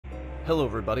Hello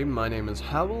everybody, my name is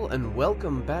Howl, and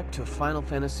welcome back to Final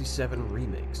Fantasy VII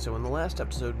Remake. So in the last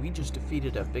episode, we just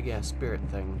defeated a big-ass spirit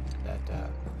thing that,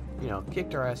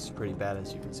 kicked our asses pretty bad,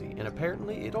 as you can see. And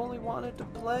apparently, it only wanted to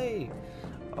play.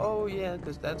 Oh yeah,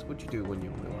 because that's what you do when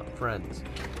you only want friends.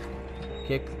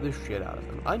 Kick the shit out of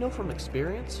them. I know from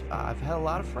experience, I've had a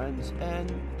lot of friends,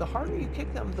 and the harder you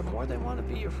kick them, the more they want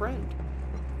to be your friend.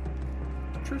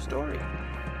 True story.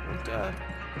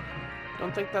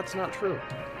 Don't think that's not true.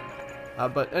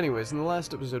 But anyways, in the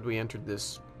last episode we entered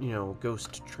this,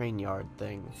 ghost train yard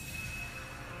thing.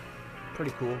 Pretty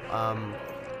cool.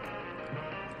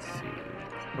 Let's see.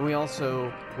 And we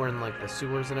also were in, like, the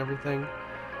sewers and everything.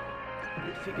 We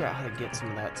need to figure out how to get some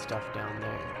of that stuff down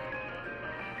there.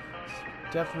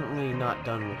 Definitely not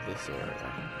done with this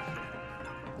area.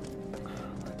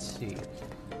 Let's see.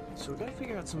 So we gotta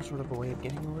figure out some sort of a way of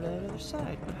getting over to that other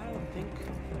side, but I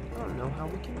don't know how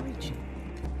we can reach it.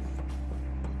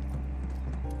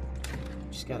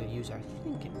 Just gotta use our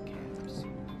thinking caps.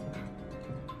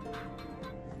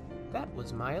 That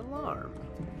was my alarm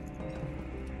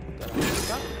that I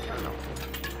forgot to turn off.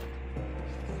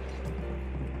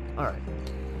 Alright.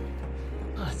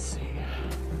 Let's see.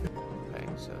 Okay,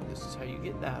 so this is how you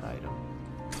get that item.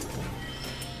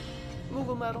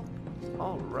 Moogle medal.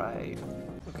 Alright.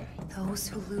 Okay. Those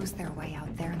who lose their way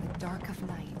out there in the dark of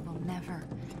night will never,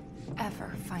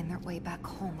 ever find their way back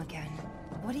home again.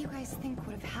 What do you guys think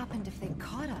would have happened if they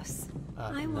caught us?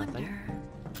 I nothing. wonder.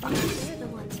 Maybe they're the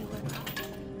ones who were caught.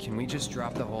 Can we just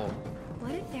drop the hole?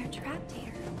 What if they're trapped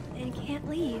here and can't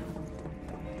leave?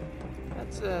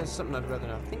 That's something I'd rather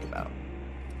not think about.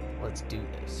 Let's do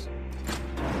this.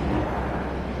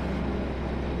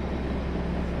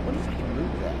 What if I can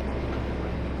move that?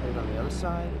 Put it on the other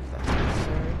side, if that's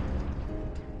necessary.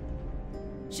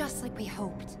 Just like we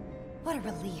hoped. What a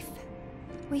relief.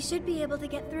 We should be able to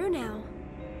get through now.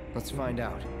 Let's find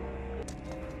out.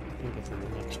 I think it's in the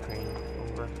next train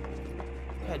over.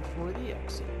 Head for the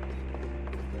exit.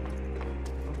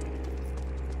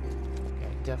 Okay,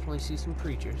 I definitely see some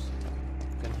creatures.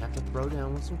 Gonna have to throw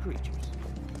down with some creatures.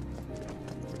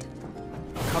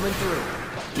 Coming through.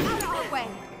 Out of our way!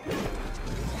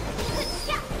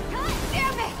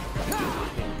 Damn it!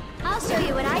 I'll show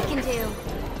you what I can do.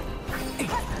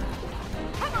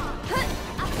 Come on!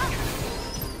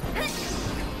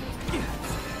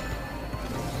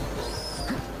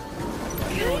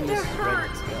 Kinda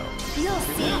hurt. You'll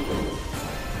see.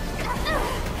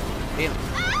 Damn.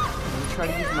 Let me try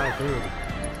to use my ability.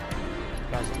 You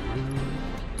guys are rude.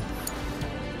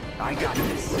 I got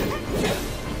this.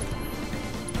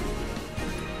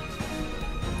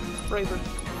 Braver.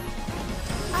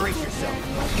 Brace yourself.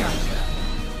 Gotcha.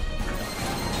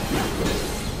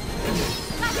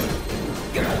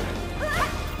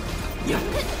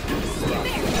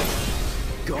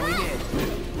 Going in.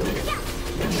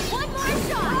 One more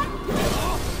shot!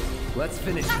 Let's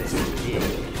finish this. Yeah.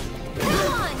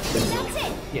 Come on! That's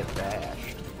it! Get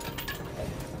bashed. Okay,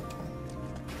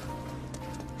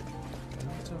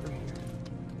 what's over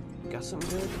here? Got something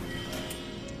good?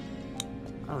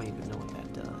 I don't even know what that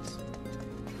does.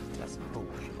 That's some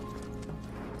bullshit.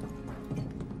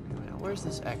 Now, where's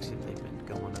this exit they've been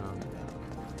going on about?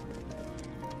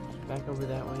 Back over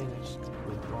that way and I just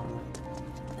went wrong.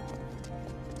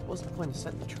 What's the point of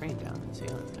setting the train down? That's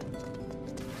the other thing.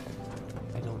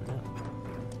 I don't know.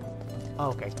 Oh,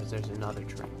 okay, because there's another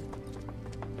train.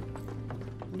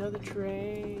 Another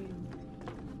train.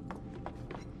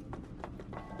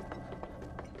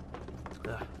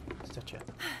 Ugh, such a...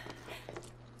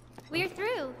 We're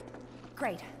through.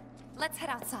 Great. Let's head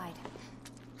outside.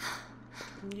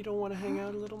 You don't want to hang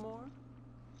out a little more?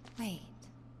 Wait.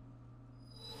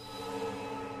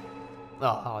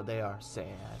 Oh, they are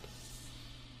sad.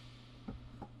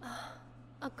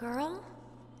 A girl?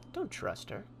 Don't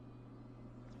trust her.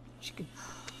 She could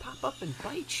pop up and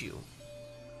bite you.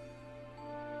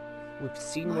 We've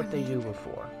seen what they do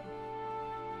before.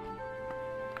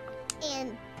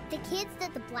 And the kids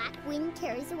that the Black Wind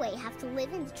carries away have to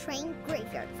live in the train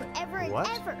graveyard forever and What?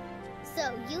 ever.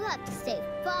 So you have to stay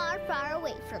far, far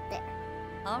away from there.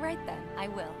 All right then, I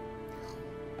will.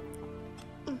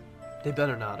 They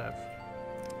better not have.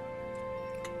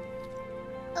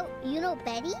 Oh, you know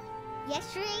Betty?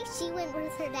 Yesterday, she went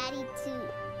with her daddy to...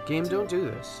 Game, don't do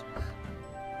this.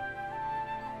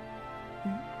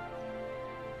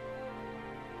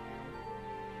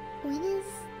 When is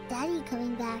Daddy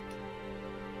coming back?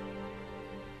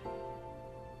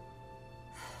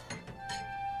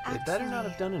 They better not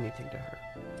have done anything to her.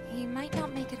 He might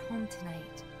not make it home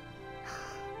tonight.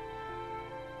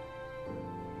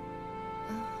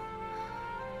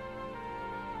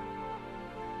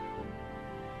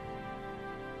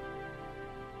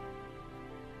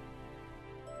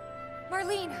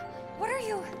 Marlene, what are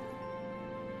you?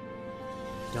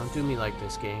 Don't do me like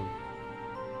this, game.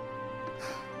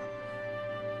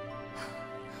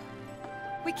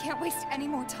 We can't waste any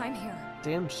more time here.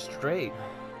 Damn straight.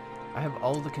 I have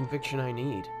all the conviction I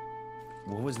need.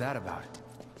 What was that about?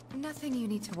 Nothing you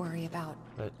need to worry about.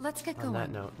 But let's get on going.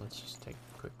 that note, let's just take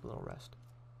a quick little rest.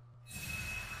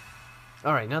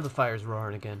 Alright, now the fire's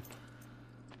roaring again.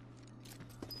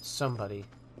 Somebody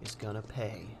is gonna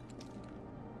pay.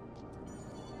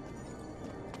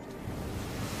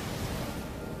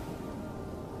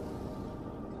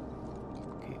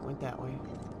 Okay, it went that way.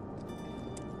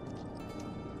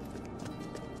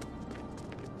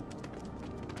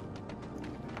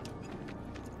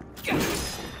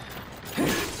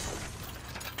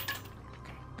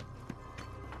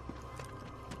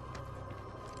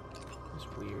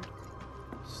 Weird.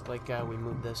 It's like we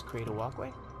moved this, create a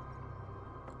walkway.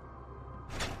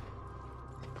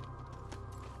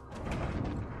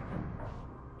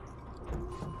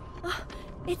 Oh,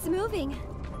 it's moving.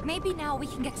 Maybe now we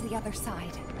can get to the other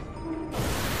side.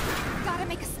 Gotta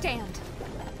make a stand.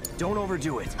 Don't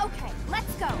overdo it. Okay,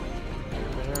 let's go.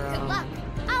 There, Good luck.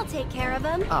 I'll take care of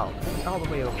them. Oh, all the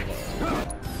way over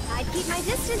there. I'd keep my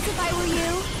distance if I were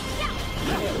you.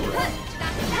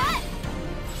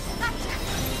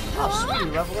 Oh, sweetie,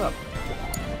 level up.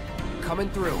 Coming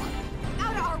through.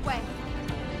 Out of our way.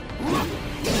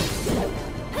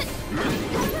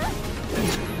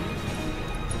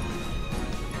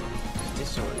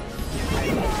 Disorder.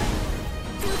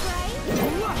 Too bright?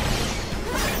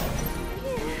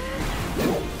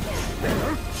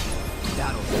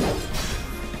 That'll do.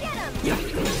 Get him!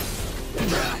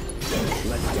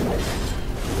 Let's do it.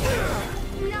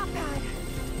 Not bad.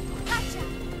 Gotcha.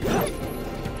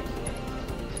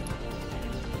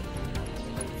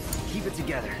 Keep it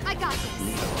together. I got this.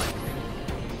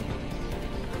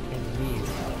 And leave.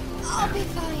 I'll be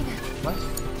fine. What?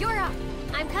 You're up.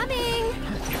 I'm coming.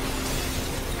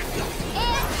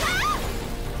 And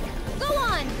go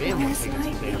on. Damn, we're taking some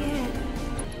damage.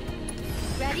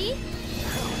 Ready?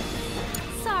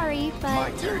 Sorry, but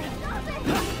My turn.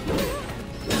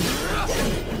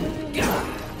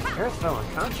 Earth fell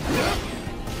unconscious.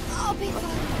 I'll be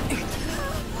fine.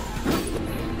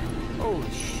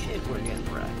 Holy shit, we're getting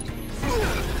wrecked.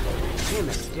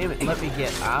 Damn it, let me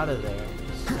get out of there.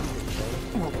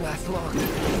 Won't last long.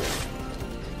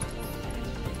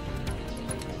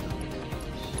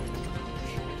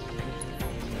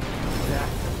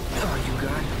 Oh, you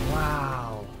got it.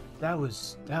 Wow, that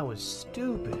was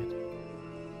stupid.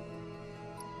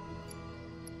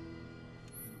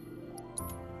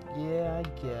 Yeah, I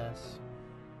guess.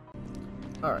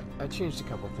 Alright, I changed a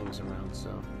couple things around, so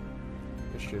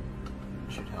it should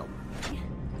help.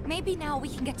 Maybe now we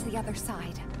can get to the other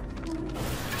side.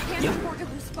 Can't afford to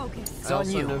lose focus. It's I on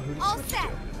also you. know who to All switch set.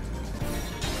 to.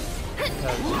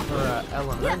 Because for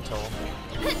elemental,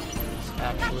 it's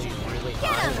actually really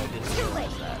high, and I didn't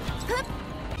realize that.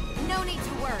 No need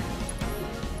to worry.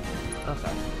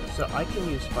 Okay, so I can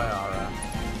use Fiara,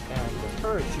 and with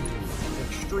her it should do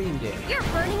extreme damage. you're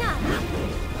burning up.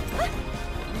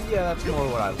 Yeah, that's more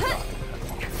what I was talking about.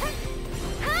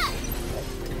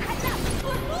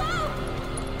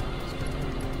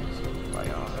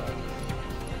 Fiara.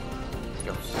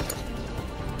 Ghost.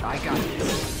 I got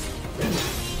this.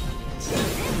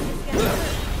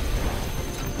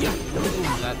 Ooh,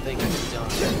 that thing is done.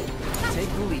 Take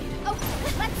the lead.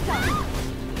 Okay, let's go.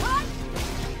 What?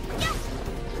 Yes.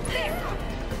 There.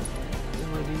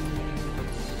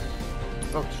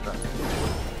 Focus strike.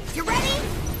 You ready?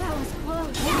 That was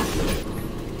close. You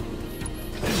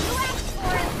asked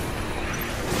for it.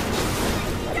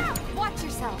 Go. Watch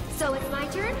yourself. So it's my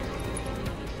turn?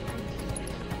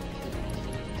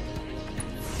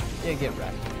 Yeah, get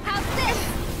wrecked. How's this?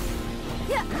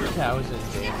 Yeah. That was it,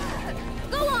 dude.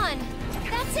 Go on.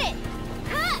 That's it.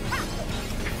 Ha!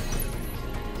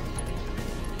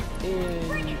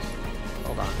 And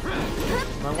hold on.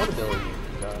 My one ability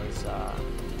does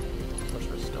push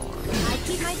restore. I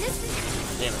keep my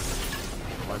distance. Damn it.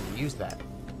 I wanted to use that.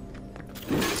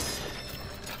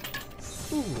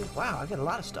 Ooh, wow, I got a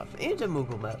lot of stuff. And a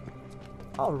Moogle medal.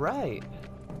 Alright.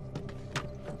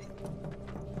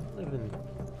 Living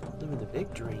the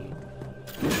big dream.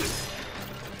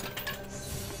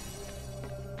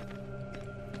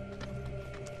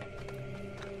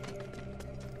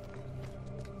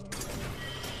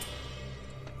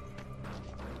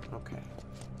 Okay.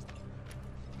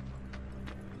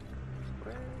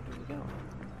 Where do we go?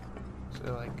 Is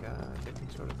there like a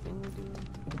different sort of thing we do?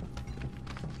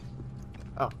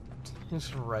 Oh,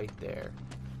 it's right there.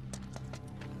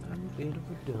 I'm a bit of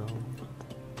a dumb.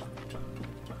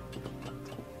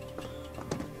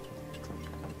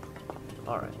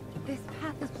 Alright. This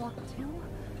path is blocked too,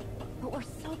 but we're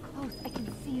so close, I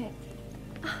can see it.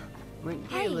 I mean,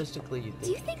 Hey, realistically, you'd think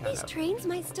Do you think these trains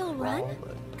might still run?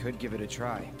 Could give it a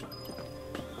try.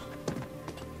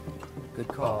 Good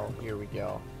Oh, call. here we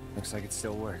go. Looks like it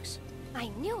still works. I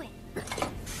knew it.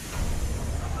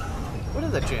 What are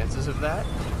the chances of that?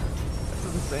 That's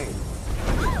insane.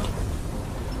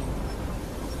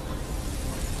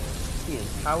 Being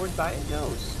powered by a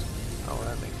ghost. Oh,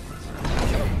 that makes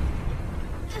sense.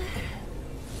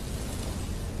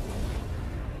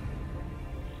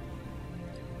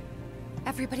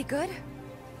 Everybody good?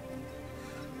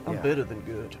 I'm Yeah. better than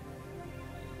good.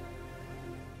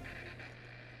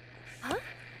 Huh?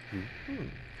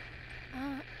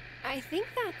 I think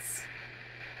that's...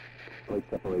 Plate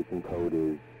separation code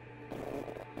is...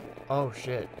 Oh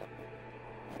shit.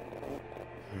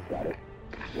 Got it.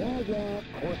 Yeah,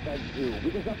 of course I do.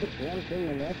 We just have the damn thing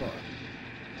whenever.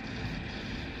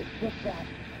 It's just that...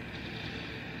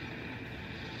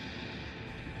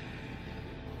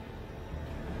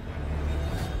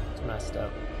 It's messed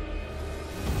up.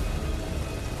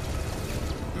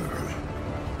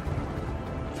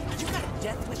 You got a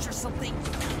death wish or something?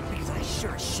 Because I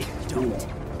sure as shit don't.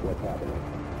 What's happening?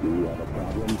 Do you have a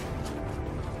problem?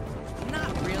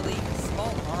 Not really.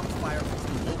 Small arms fire from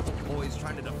some local boys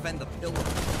trying to defend the pillar.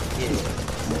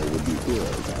 What would you feel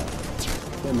about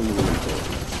sending a report?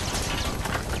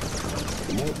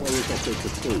 The more players that take the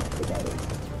state, the better.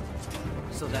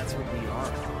 So that's what we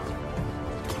are.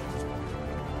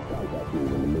 Contact me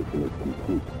when the mission is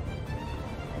complete.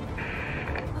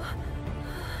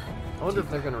 I wonder if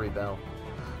they're gonna rebel.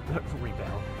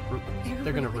 Rebel.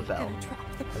 They're gonna really rebel. gonna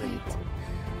drop the I think plate.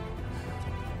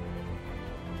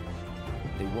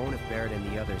 They won't if Barrett and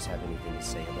the others have anything to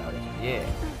say about it. Yeah.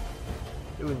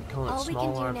 They wouldn't call it All we can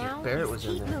small do arms now if Barrett is was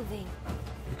in keep there. moving.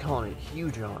 You're calling it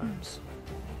huge arms.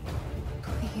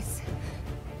 Please.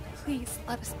 Please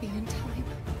let us be in time.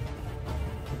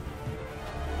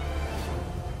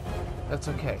 That's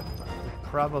okay. You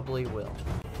probably will.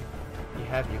 You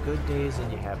have your good days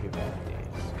and you have your bad days.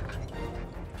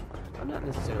 I'm not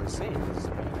necessarily saying this is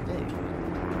a bad day.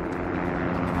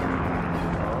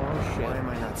 Oh shit. Why am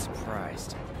I not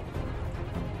surprised?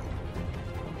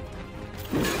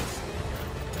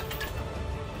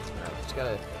 Alright, just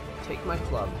gotta take my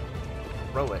club,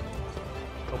 throw it,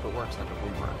 hope it works like a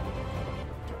boomerang.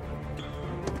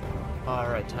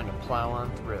 Alright, time to plow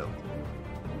on through.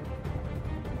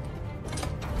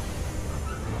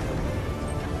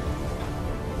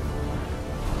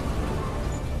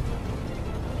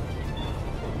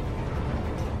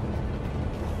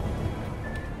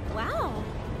 Wow.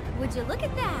 Would you look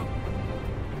at that?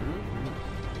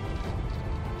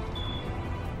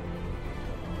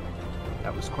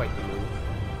 That was quite the move.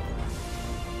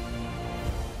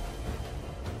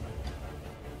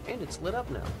 And it's lit up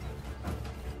now.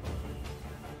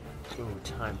 Ooh,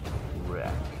 time to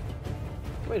wreck.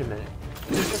 Wait a minute.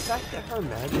 Does the fact that her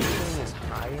magic thing is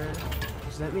higher,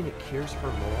 does that mean it cures her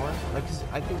more? Like, 'cause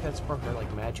I think that's for her,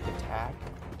 like, magic attack.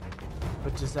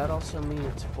 But does that also mean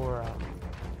it's for,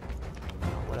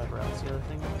 whatever else the other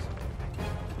thing is?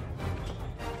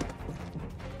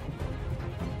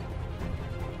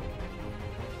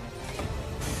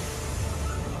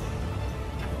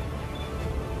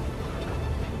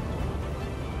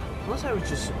 Unless I was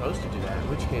just supposed to do that, in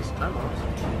which case I'm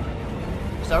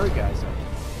awesome. Sorry guys,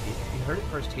 you heard it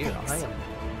first here. I am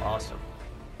awesome.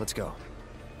 Let's go.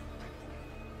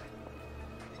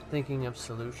 Thinking of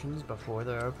solutions before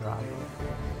there are problems.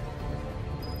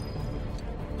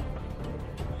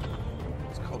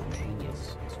 It's called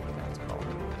genius. That's what that's called.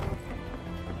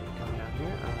 Coming out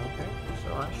here? Okay.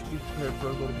 So I should be prepared for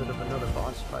a little bit of another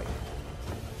boss fight.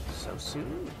 So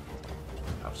soon?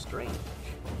 How strange.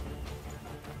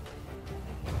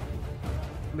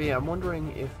 But yeah, I'm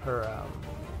wondering if her,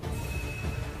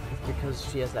 if because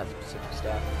she has that specific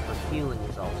staff, her healing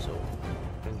is also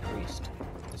increased,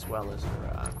 as well as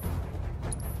her,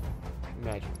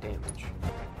 magic damage.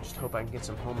 Just hope I can get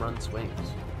some home run swings.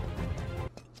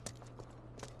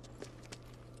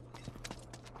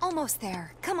 Almost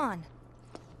there. Come on.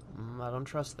 I don't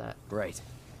trust that. Right.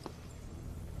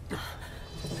 Of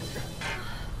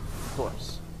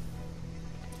course.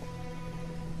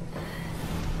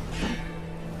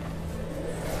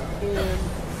 And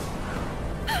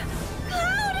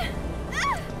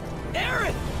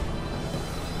Aaron!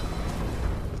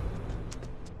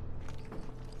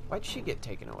 why'd she get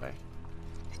taken away?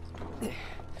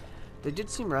 They did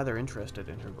seem rather interested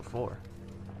in her before.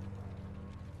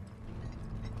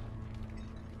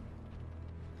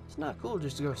 It's not cool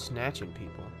just to go snatching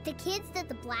people. The kids that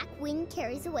the Black Wind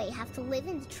carries away have to live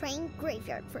in the train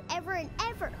graveyard forever and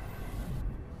ever.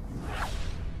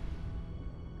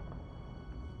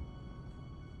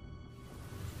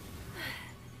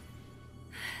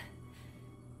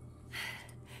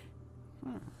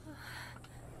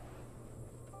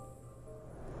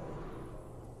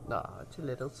 Aw, it's a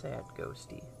little sad,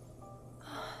 Ghosty.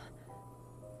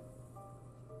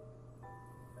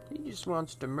 He just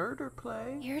wants to murder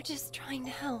play. You're just trying to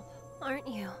help, aren't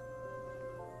you?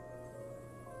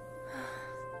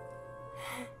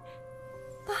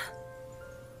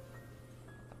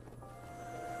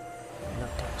 No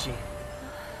touchy.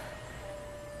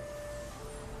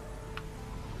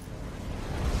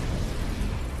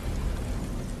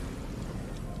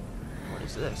 What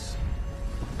is this?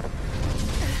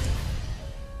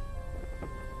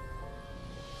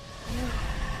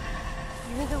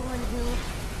 You're the one who...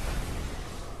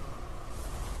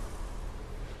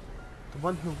 The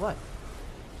one who what?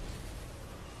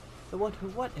 The one who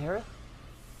what, Aerith?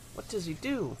 What does he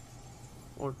do?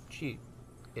 Or she...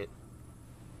 it...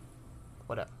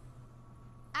 whatever.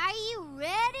 Are you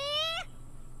ready?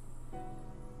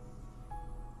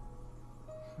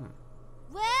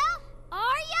 Well,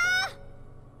 are ya?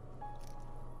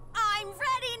 I'm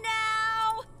ready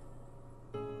now!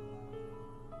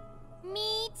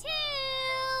 Me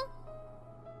too.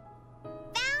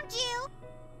 Found you.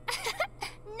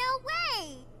 No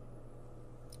way.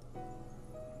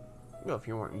 Well, if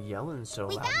you weren't yelling so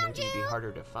We loud, found maybe it'd be you!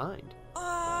 harder to find.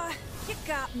 You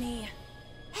got me.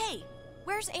 Hey,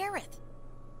 where's Aerith?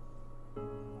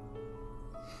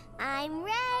 I'm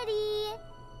ready.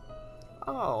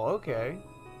 Oh, okay.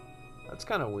 That's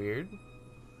kind of weird. Did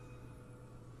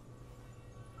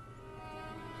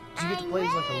you get to I'm play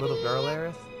as like a little girl,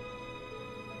 ready. Aerith?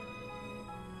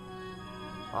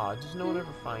 Aw, does no one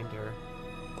ever find her?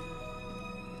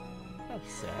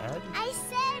 That's sad. I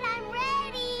said I'm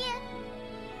ready.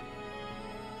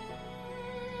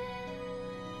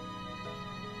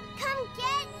 Come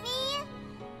get me.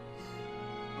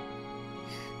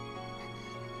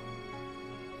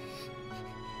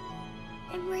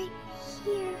 I'm right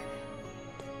here.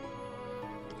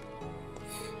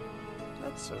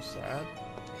 That's so sad.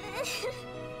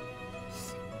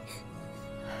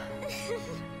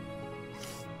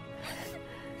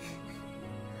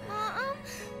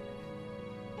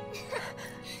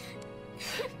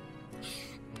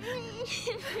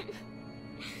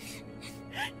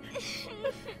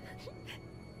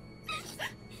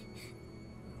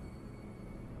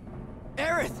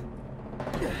 Aerith!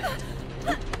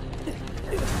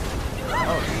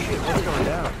 Oh shit, what's going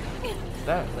down?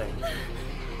 That thing.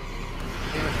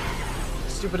 Damn it.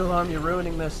 Stupid alarm, you're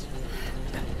ruining this.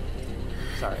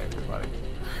 Sorry, everybody.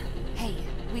 Hey,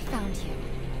 we found you.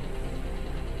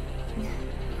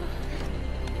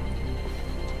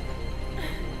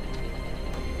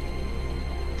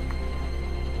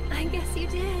 I guess you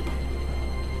did.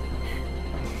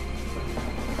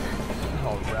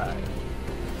 Alright.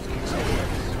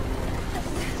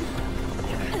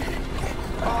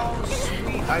 Oh,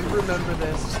 sweet. I remember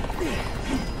this.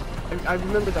 I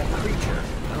remember that creature.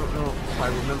 I don't know if I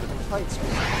remember the fights.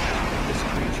 This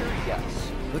creature?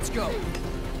 Yes. Let's go.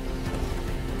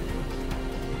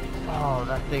 Oh,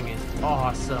 that thing is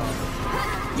awesome.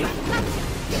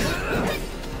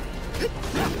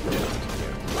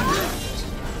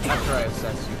 After I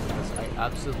assess you for this, I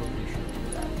absolutely should do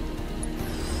that.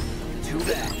 Too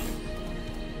bad.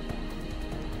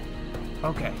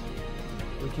 Okay.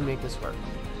 We can make this work.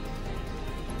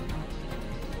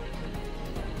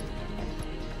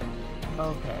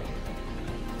 Okay.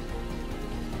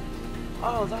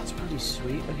 Oh, that's pretty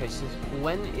sweet. Okay, so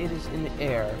when it is in the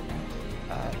air,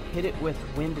 hit it with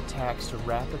wind attacks to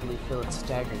rapidly fill its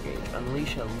stagger gauge.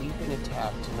 Unleash a leaping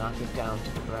attack to knock it down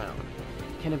to the ground.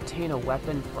 Can obtain a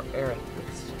weapon for Aerith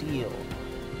with steel.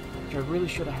 Which I really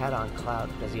should have had on Cloud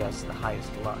because he has the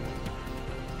highest luck.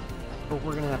 But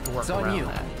we're gonna have to work It's on around you.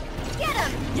 that. Get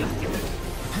him.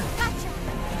 Gotcha.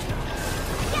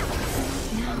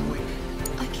 No,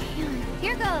 I can't.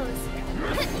 Here goes.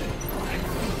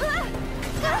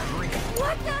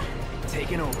 What the?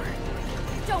 Taking over.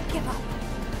 Don't give up.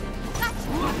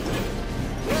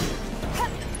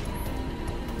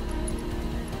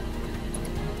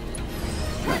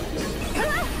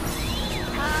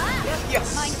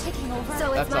 Yes! Mind taking over? So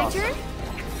That's it's my awesome. turn?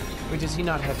 Wait, does he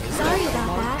not have his Sorry stuff about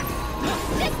on? that.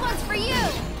 This one's for you.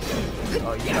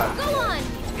 Oh, you got Go on.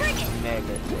 Cricket.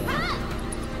 mega.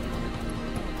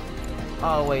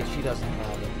 Oh wait, she doesn't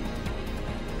have it.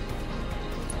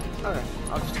 Alright,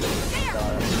 I'll just go with the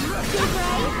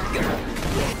star.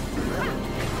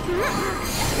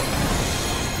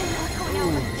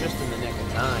 just in the nick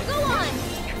of time. Go on!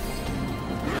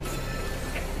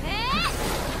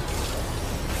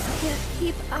 Just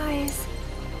keep eyes.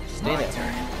 Stay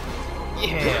there.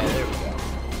 Yeah, there we go.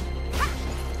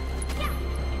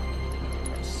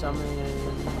 Summon.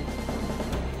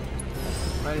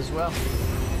 Might as well.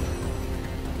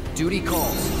 Duty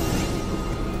calls.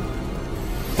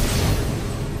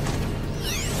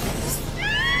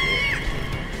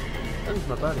 Them's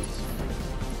my buddies.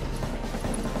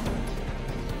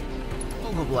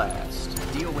 Blast.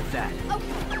 Deal with that.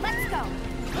 Okay, let's go.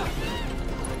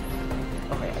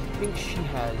 Okay, I think she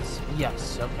has.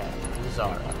 Yes, okay.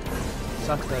 Zara.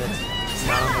 Sucks that it's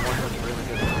not on the one who's really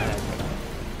good at magic.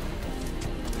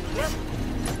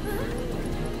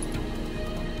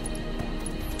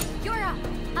 You're up.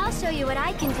 I'll show you what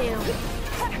I can do.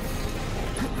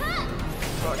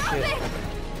 Oh shit.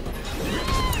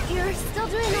 You're still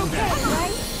doing okay,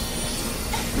 right?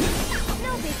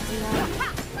 No big deal.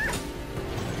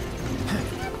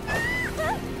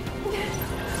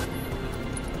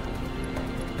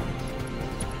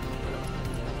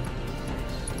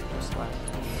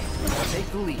 Take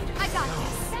the lead. I got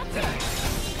this. That's it.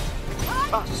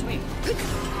 Oh, sweet.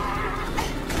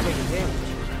 Taking damage.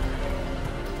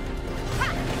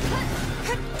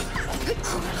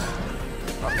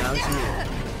 Oh, now it's you.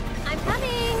 I'm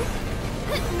coming.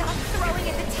 Not throwing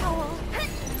in the towel.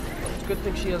 It's a good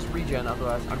thing she has regen,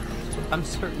 otherwise I'm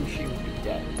certain she would be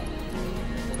dead.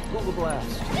 Google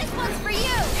Blast. This one's for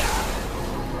you.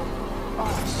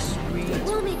 Oh, sweet.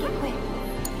 We'll make it quick.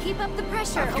 Keep up the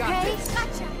pressure, I've got okay? this.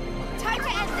 Gotcha. Time to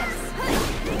end this.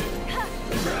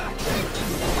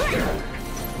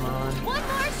 Come on. One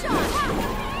more shot.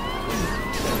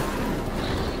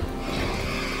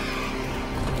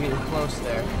 I'm getting close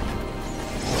there.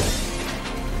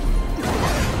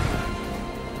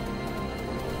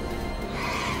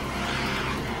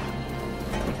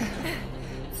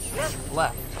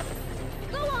 Left.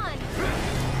 Go on.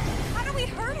 How do we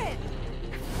hurt it?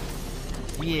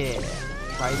 Yeah.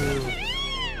 Try to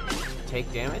take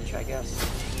damage, I guess.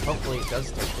 Hopefully it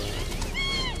does take damage.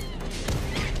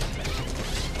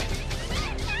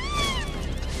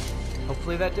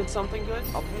 Hopefully that did something good.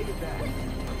 I'll take it back.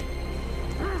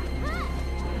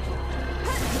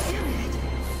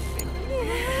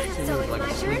 So it's like my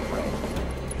a sweet turn? ray.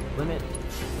 Limit.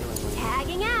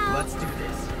 Tagging out. Let's do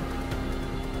this.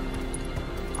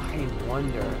 I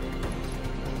wonder.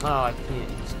 Oh, I can't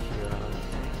use Cure on it.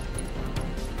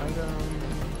 Items.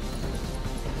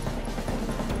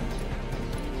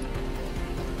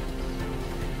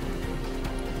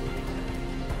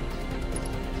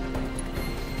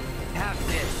 Have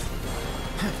this.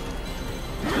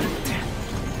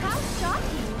 How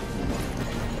shocking.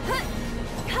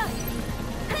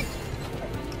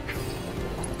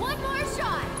 One more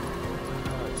shot.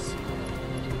 Let's see.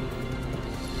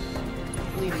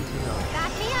 Bleeding to know.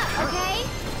 Back me up, okay?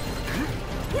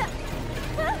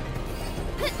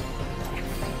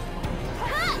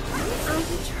 I'm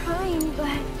trying,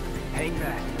 but... Hang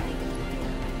back.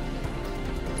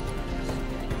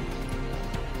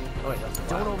 Oh, wait, that's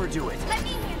Don't overdo it. Let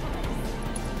me handle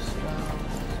this.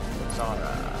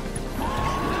 Zara.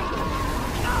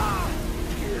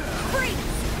 Freeze!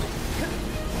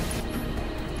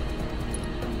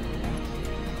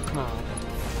 Come on.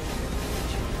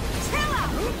 Chill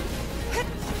out!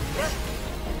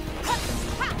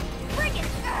 Bring it!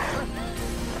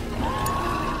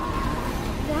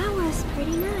 That was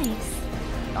pretty nice.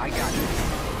 I got you.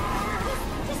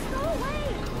 Just go away!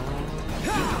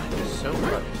 So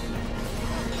close.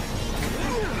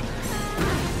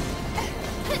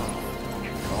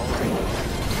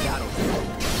 That'll do.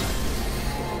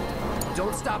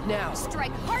 Don't stop now.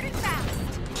 Strike hard and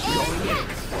fast! And yeah!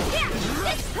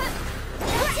 This!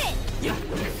 That's it! Yeah!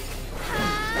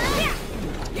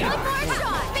 One more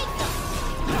shot!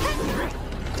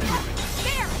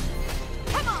 There!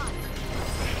 Come on!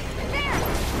 There!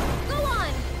 Go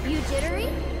on! You jittery?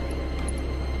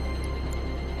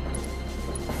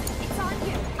 It's on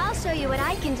you! I'll show you what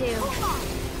I can do.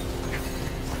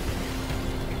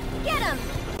 Get him!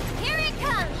 Here it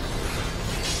comes!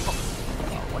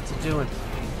 Oh, what's it doing?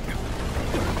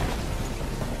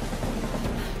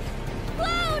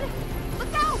 Load!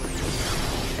 Look out!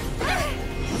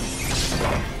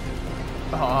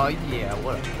 Oh yeah,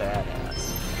 what a badass.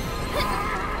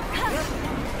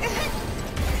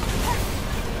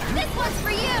 This one's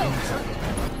for you!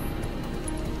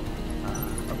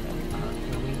 Okay.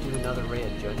 Can we do another Ray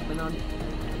of Judgment on it?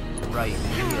 Right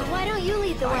heel. Why don't you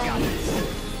lead the way? I got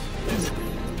this.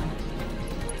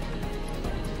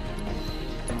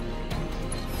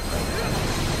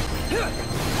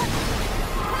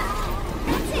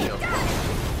 That's it!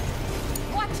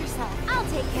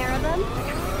 take care of him.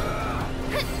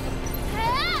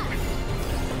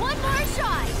 One more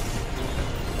shot.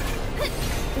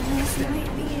 This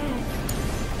might be it.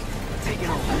 Take it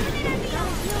over.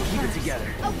 Keep it together.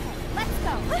 Okay, let's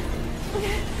go.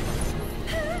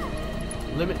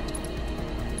 Limit.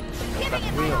 Giving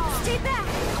it my Real. all. Stay back.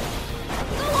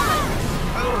 Go on.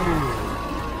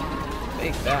 Oh!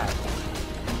 Take that.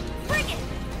 Bring it.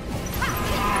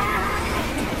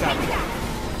 Got Take it. that.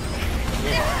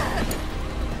 Yeah.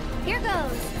 Here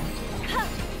goes.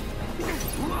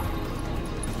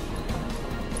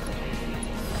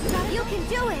 You can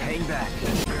do it. Hang back.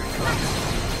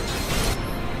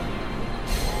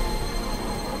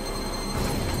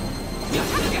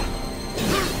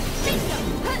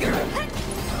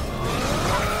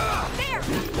 There.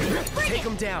 Bring Take it.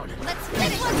 him down. Let's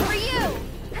finish one for you.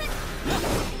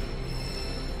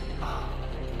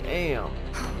 Damn.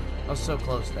 I was so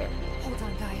close there. Hold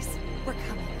on, guys. We're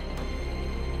coming.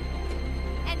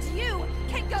 And you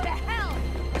can go to hell.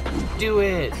 Do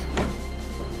it!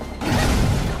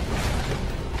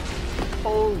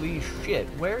 Holy shit,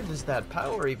 where does that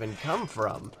power even come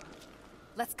from?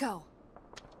 Let's go.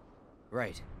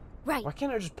 Right. Right. Why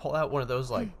can't I just pull out one of those,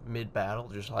 like, mid-battle,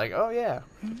 just like, oh yeah,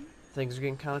 things are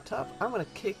getting kind of tough. I'm gonna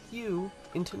kick you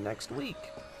into next week.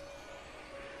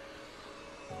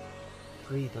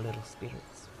 Breathe, little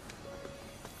spirits.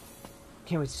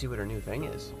 Can't wait to see what her new thing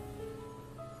is.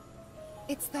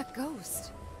 It's that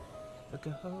ghost. The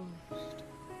ghost.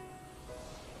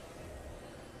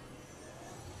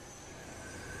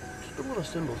 Just the little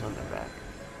symbols on their back.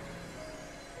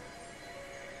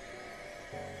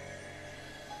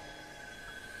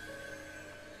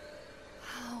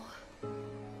 How?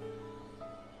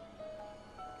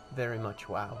 Very much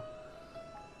wow.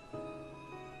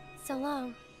 So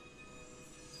long.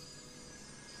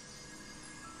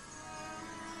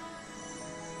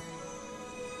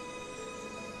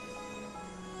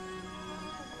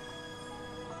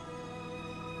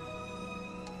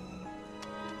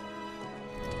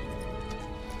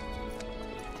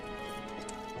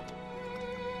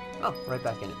 Oh, right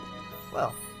back in it.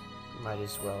 Well, might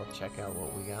as well check out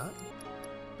what we got.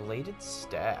 Bladed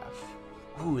staff.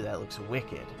 Ooh, that looks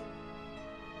wicked.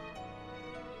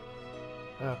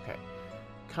 Okay.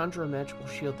 Conjure a magical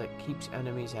shield that keeps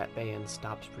enemies at bay and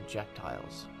stops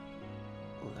projectiles.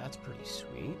 Oh, that's pretty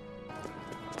sweet.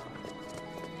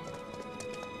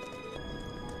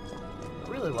 I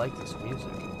really like this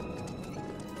music.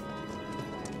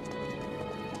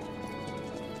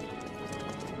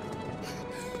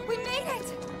 We made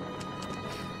it!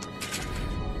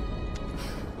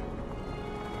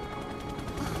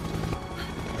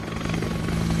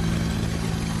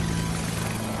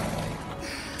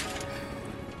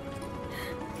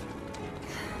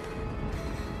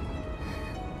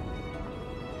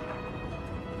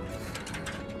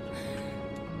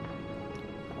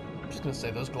 I'm just gonna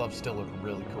say, those gloves still look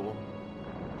really cool.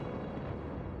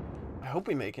 I hope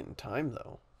we make it in time,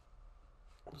 though.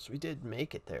 Because we did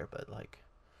make it there, but like...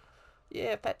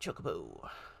 Yeah, Fat Chocobo.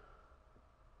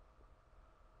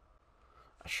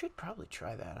 I should probably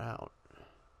try that out.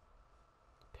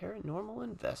 Paranormal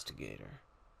Investigator.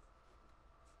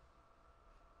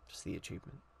 Just the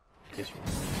achievement. Guess you.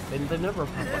 They never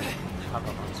pop up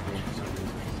on screen for some reason.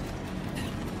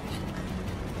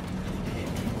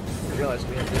 I realized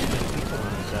we had this many people on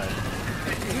the side.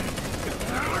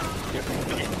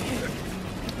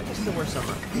 I guess there were some,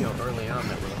 you know, early on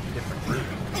that were like different groups.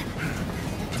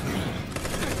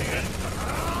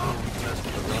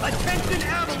 Attention,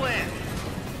 Avalanche!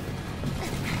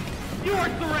 You are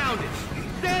surrounded!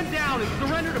 Stand down and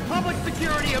surrender to public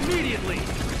security immediately!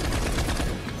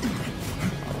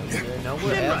 No,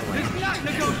 we're Shinra Avalanche. does not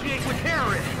negotiate with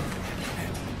terrorists!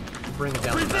 Bring it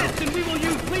down the Resist mountain. and we will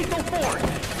use lethal force!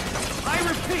 I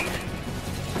repeat,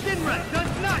 Shinra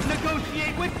does not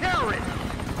negotiate with terrorists!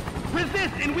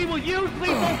 Resist and we will use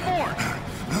lethal force!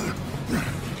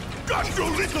 Got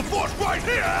your lethal force right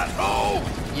here, asshole!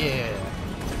 Yeah.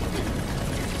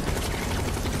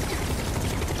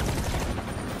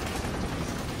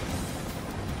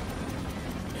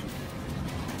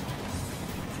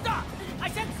 Stop! I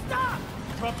said stop!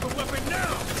 Drop the weapon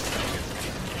now!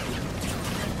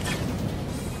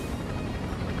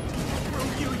 Screw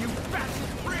you, you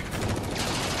fascist prick!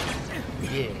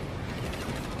 Yeah.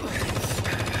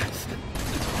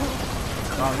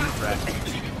 Oh, he's right.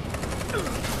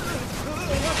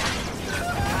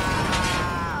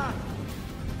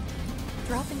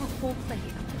 Dropping a whole plate.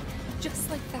 Just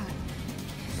like that.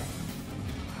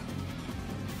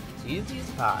 It's easy as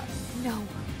pie. No.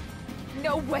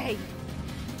 No way!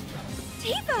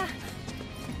 Tifa!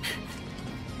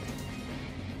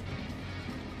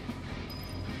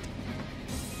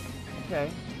 Okay.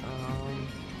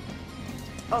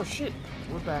 Oh shit!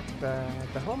 We're back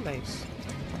at the home base.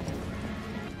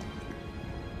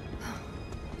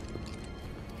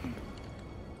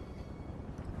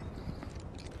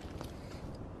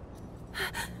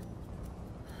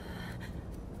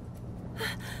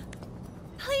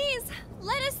 Please,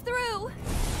 let us through.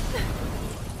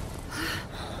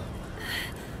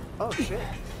 Oh shit!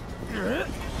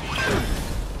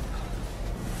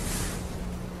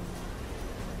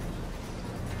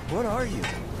 What are you? Am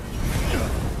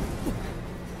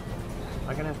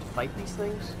I gonna have to fight these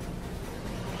things?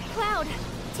 Cloud,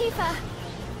 Tifa,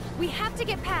 we have to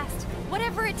get past,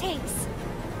 whatever it takes.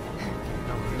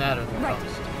 No matter the cost.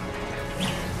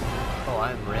 Oh,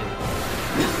 I'm ready.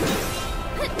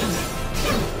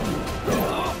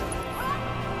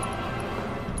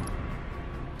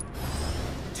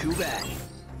 Too bad.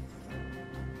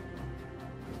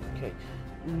 Okay.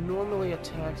 Normally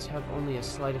attacks have only a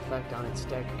slight effect on its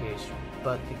deck gauge,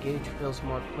 but the gauge fills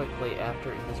more quickly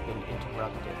after it has been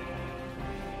interrupted.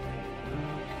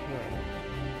 Okay.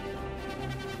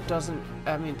 It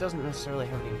doesn't necessarily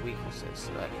have any weaknesses,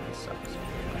 so that kind of sucks.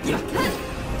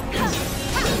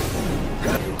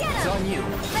 It's on you.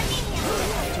 I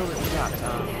totally forgot.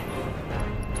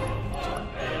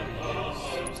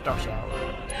 Star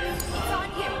Shower. It's on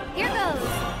you. Here goes.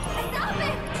 Stop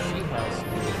it. She has.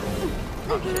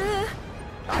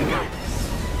 I got this.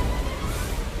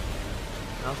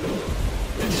 Okay.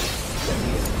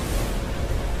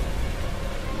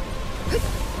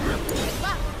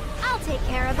 I'll take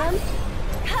care of them.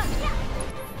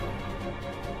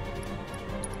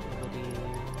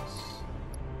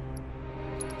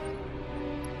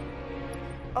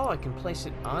 Oh, I can place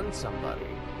it on somebody.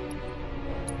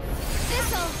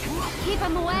 This'll keep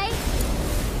them away.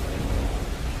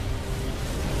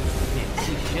 Can't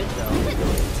see shit though.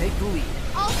 Take the lead.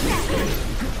 All set.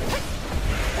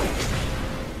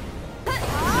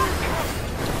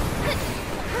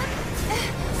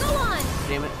 Go on.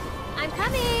 Damn it. I'm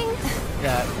coming.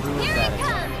 That ruined Here that it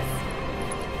attack. comes.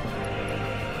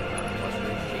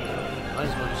 Might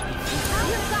as well just keep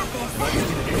eating. You've got this.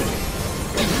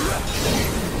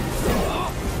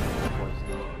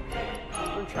 I'm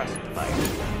gonna try some fire.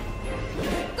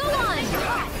 Go on.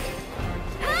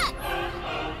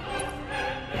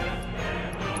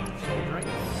 Right.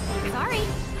 Sorry.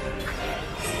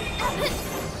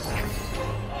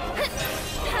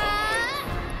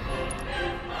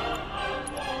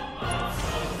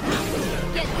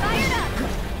 Get fired up.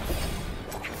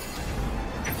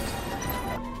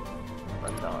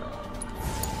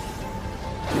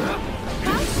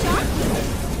 How shocking.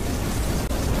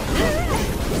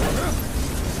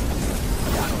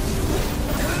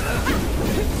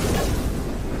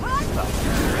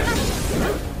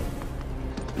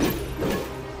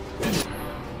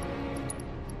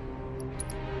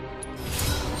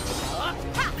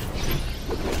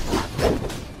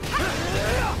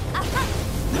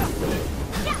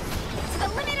 To the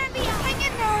limit and beyond. Hang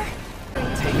in there.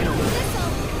 Take it away.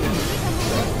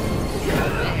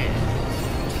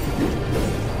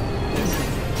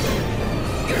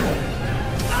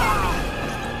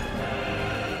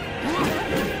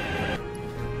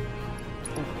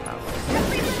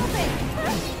 Every little bit.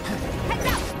 Heads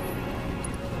up.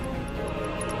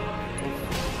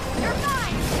 You're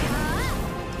fine.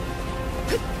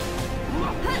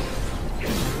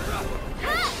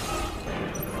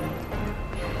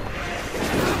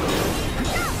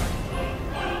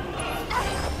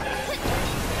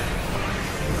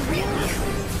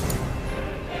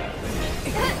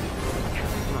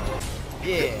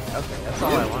 Yeah, okay, that's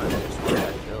all I wanted. Just for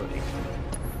that ability.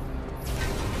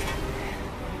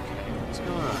 Okay, what's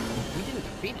going on? We didn't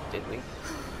defeat it, did we?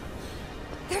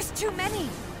 There's too many.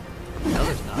 No,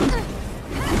 there's not.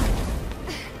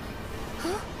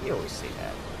 You always say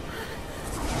that.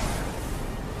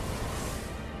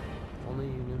 If only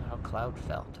you knew how Cloud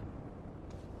felt.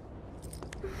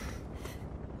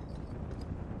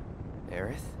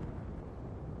 Aerith?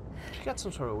 She got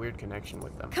some sort of weird connection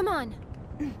with them. Come on.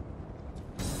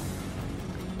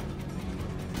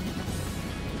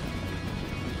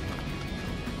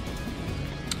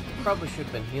 Probably should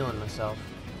have been healing myself.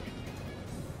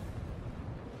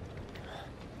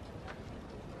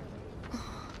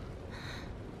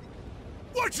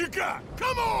 What you got?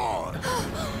 Come on!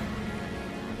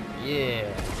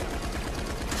 Yeah.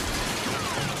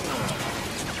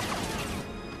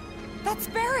 That's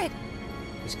Barrett.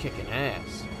 He's kicking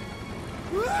ass.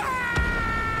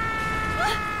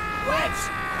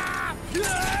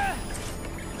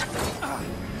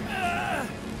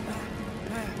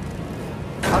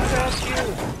 I'll trust you.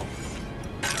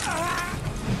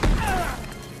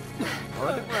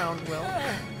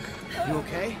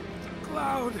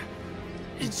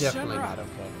 It's definitely not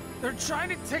okay. They're trying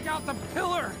to take out the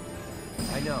pillar.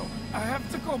 I know. I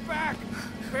have to go back.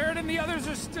 Barrett and the others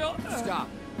are still... Stop.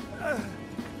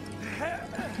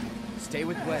 Stay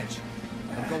with Wedge.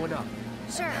 I'm going up.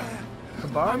 Sure.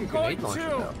 I'm going grenade launcher, to.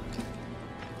 though.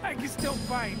 I can still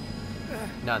fight.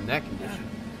 Not in that condition.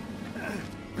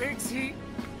 Biggs,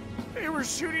 they were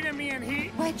shooting at me and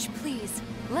he... Wedge, please.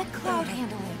 Let Cloud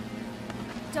handle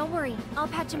it. Don't worry, I'll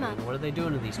patch him up. What are they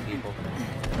doing to these people?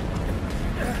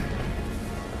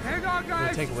 Hang on, I'm guys.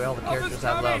 gonna take away all the Help characters is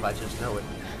I love, coming. I just know it.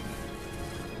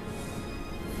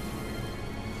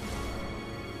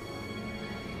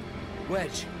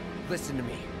 Wedge, listen to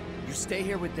me. You stay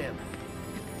here with them.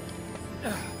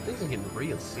 Things are getting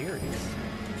real serious.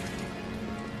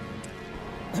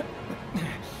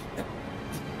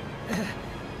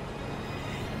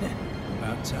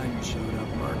 About time you showed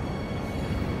up, Mark.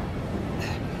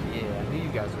 Yeah, I knew you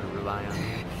guys would rely on me.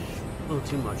 A little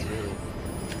too much, really.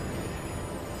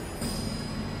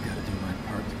 Gotta do my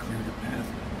part to clear the path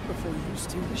before you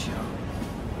steal the show.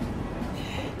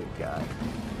 Good guy.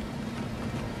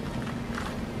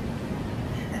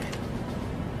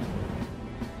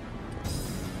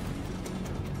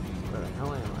 Where the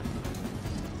hell am I?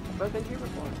 Have I been here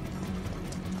before? I don't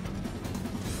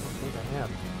think I have.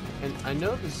 And I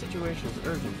know the situation is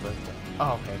urgent, but...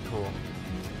 oh, okay, cool.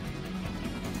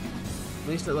 At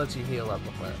least it lets you heal up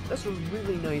before. That's a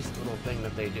really nice little thing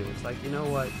that they do. It's like, you know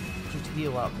what? Just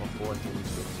heal up before things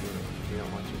get serious. You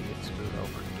don't want you to get screwed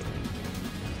over again.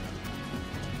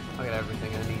 I got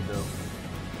everything I need, though.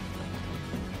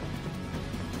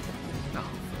 No.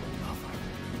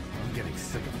 I'm getting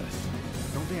sick of this.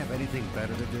 Don't they have anything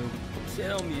better to do?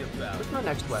 Tell me about What's my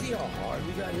next weapon? See how hard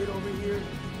we got hit over here?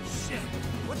 Shit!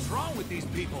 What's wrong with these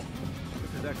people?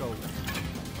 Did that go?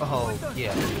 Oh,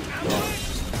 yeah.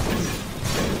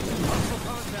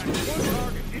 Contact. One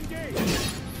target. Engage.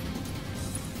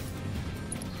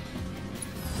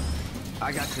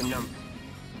 I got your number.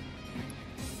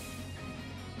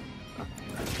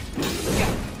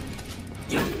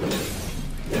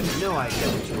 No idea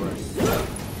what you were.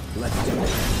 Let's do it.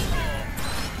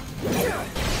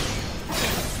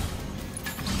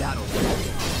 That'll do.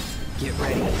 Get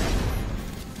ready.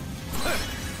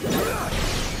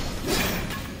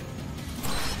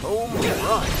 Home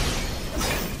run.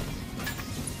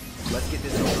 Let's get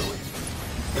this over with.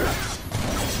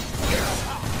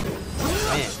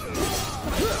 Man.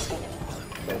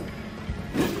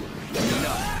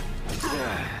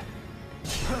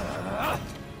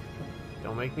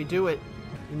 Don't make me do it.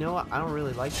 You know what? I don't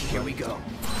really like you. Here we go.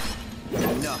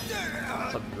 Enough.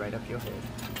 Club you right up your head.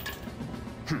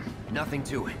 Nothing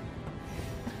to it.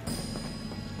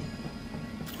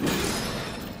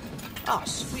 Ah,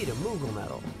 sweet, a Moogle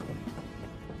medal.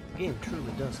 The game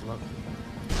truly does love me.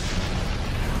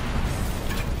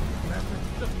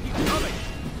 Just keep coming.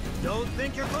 Don't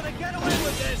think you're gonna get away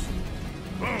with this.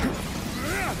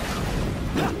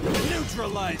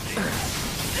 Neutralizing.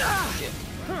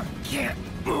 Can't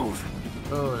move.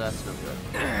 Oh, that's no good.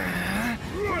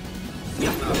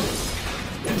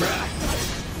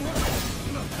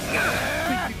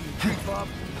 Keep up.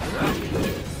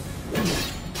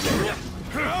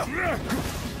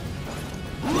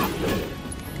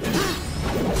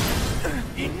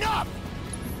 Enough.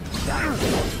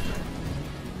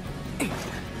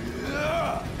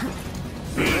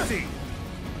 Easy.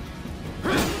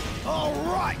 All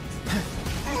right.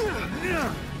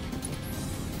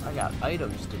 I got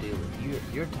items to deal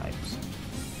with your types.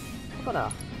 How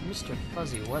about a Mr.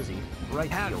 Fuzzy Wuzzy right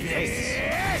to your face?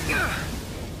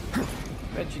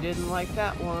 Bet you didn't like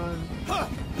that one.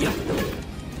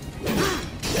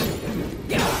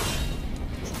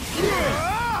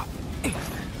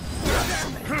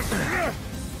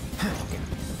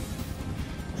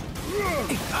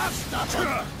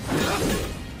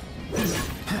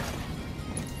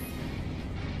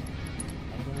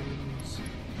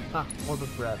 Ah, orb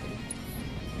of gravity.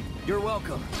 You're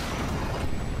welcome.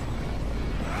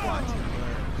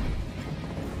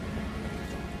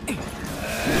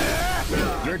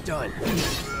 You're done.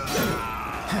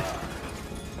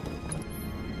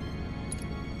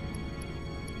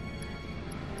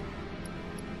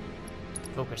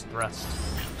 Focus thrust.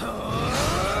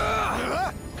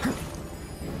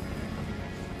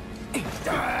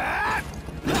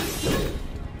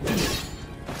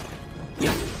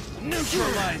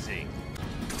 Neutralizing.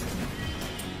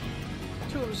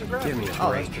 Two orbs of gravity. Give me a Oh,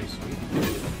 break. that's pretty sweet.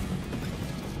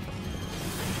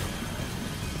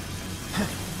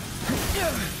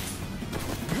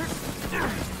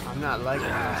 I'm not liking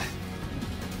this.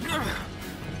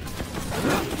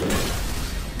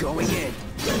 Going in.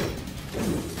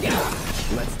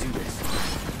 Let's do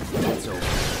this. It's over.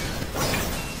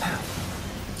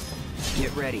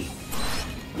 Get ready.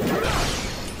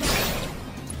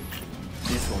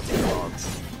 This won't take long.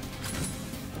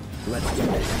 Let's do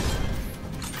this.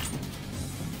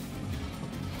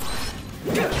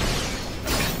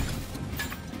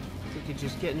 If we could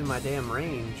just get into my damn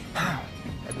range,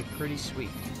 that'd be pretty sweet.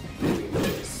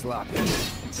 Sloppy.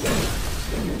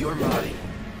 You're mine.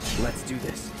 Let's do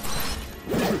this.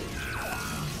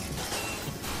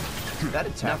 That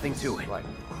attack Nothing to it. Like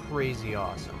crazy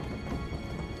awesome.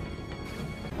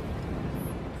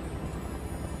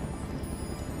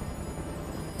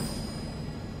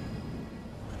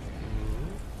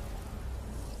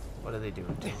 What are they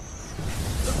doing to me?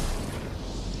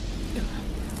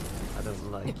 I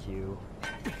don't like you.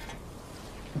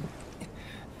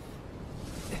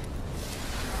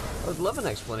 I would love an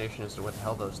explanation as to what the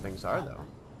hell those things are, though.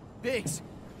 Biggs!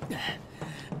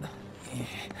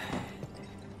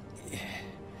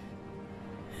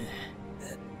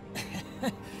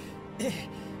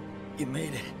 You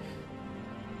made it.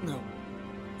 No,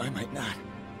 I might not.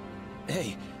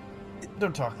 Hey.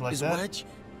 Don't talk like that. Wedge?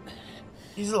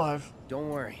 He's alive. Don't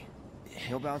worry.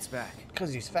 He'll bounce back.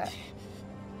 Because he's fat.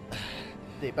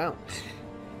 They bounce.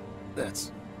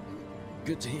 That's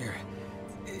good to hear.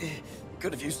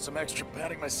 Could have used some extra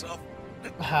padding myself.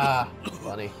 Ha!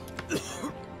 Funny.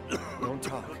 Don't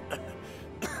talk.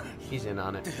 He's in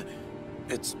on it.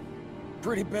 It's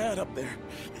pretty bad up there.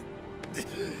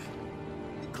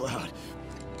 Cloud,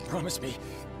 promise me,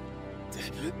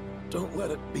 don't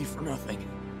let it be for nothing.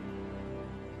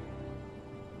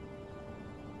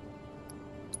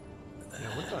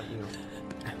 Yeah, what about you?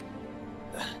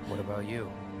 What about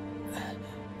you?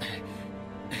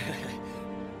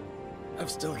 I've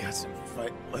still got some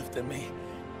fight left in me.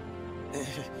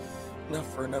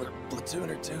 Enough for another platoon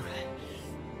or two.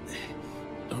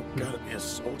 Don't gotta be a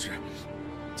soldier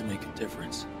to make a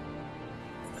difference.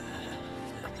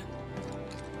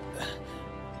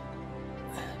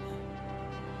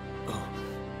 Oh,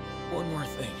 one more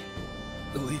thing.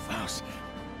 The Leaf House.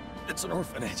 It's an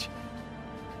orphanage.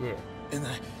 Yeah. In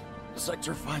the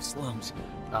Sector 5 slums.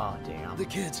 Oh, damn. The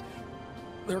kids,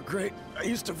 they're great. I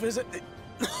used to visit.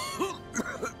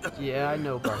 Yeah, I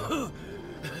know, buddy.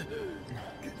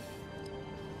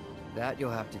 That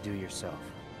you'll have to do yourself.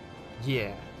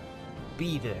 Yeah.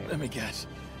 Be there. Let me guess.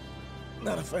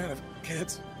 Not a fan of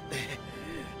kids.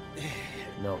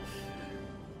 No.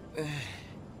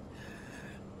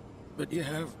 But you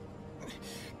have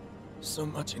so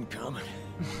much in common.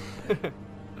 Damn.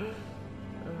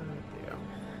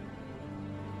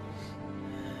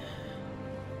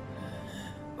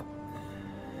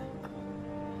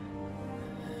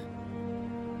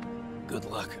 Good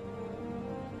luck,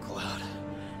 Cloud.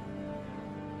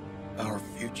 Our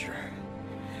future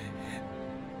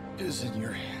is in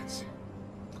your hands.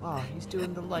 Oh, he's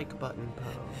doing the like button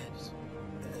pose.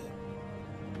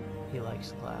 He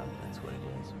likes Cloud, that's what it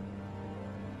is.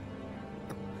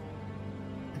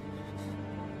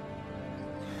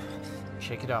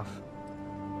 Shake it off.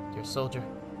 You're a soldier.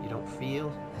 You don't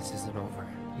feel. This isn't over.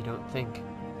 You don't think.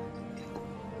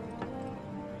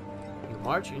 You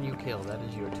march and you kill. That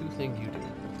is your two things you do.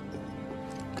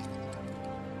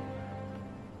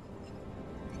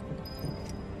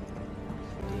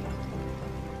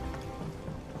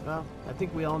 Well, I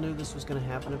think we all knew this was going to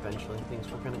happen eventually. Things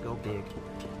were going to go big.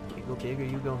 You go big or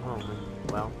you go home.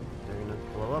 And, well, they're going to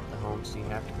blow up the home, so you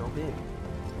have to go big.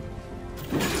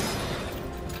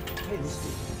 Hey, this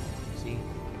dude. See?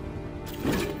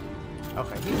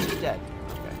 Okay, he's dead.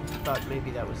 Okay. I thought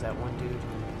maybe that was that one dude who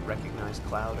recognized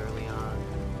Cloud early on.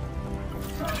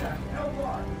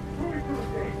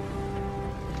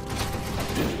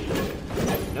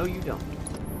 No, you don't.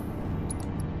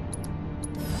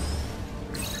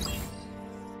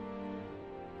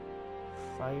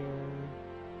 Fire,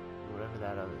 whatever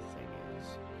that other thing is.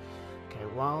 Okay,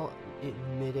 while in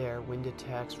midair, wind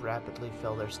attacks rapidly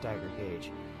fill their stagger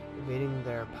gauge. Evading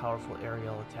their powerful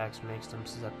aerial attacks makes them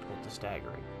susceptible to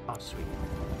staggering. Oh, sweet.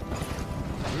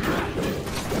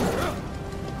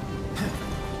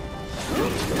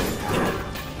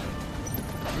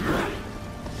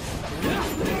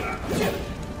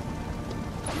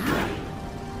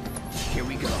 Here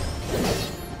we go.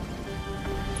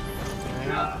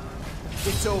 Okay.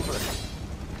 It's over.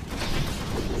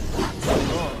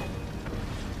 Oh.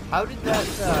 How did that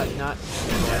not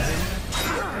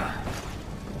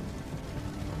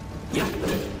kill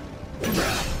him?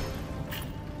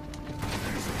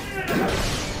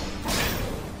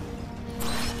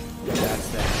 That's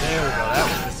that. There we go. That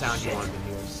was the sound you wanted to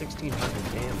hear. 1,600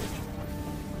 damage.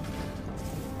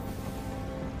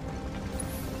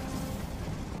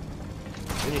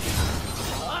 Finish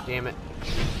him. Damn it.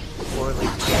 Or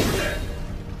like dead.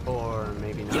 Or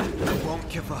maybe not. I won't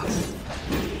give up.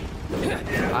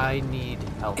 I need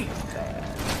help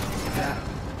bad.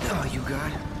 Oh, you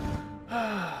got?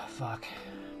 Fuck.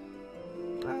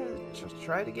 Just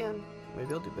try it again.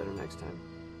 Maybe I'll do better next time.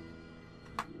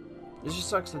 It just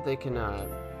sucks that they can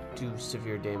do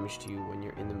severe damage to you when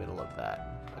you're in the middle of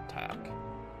that attack.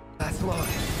 That's long.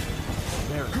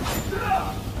 There we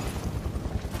go.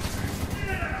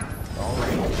 All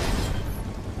right.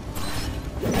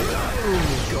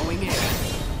 Going in.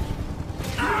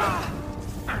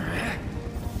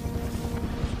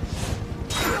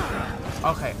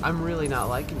 Okay, I'm really not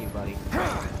liking you, buddy.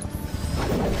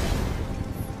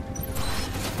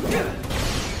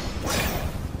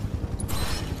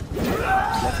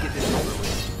 Let's get this over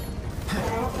with.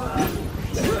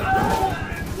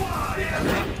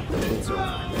 It's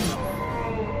over.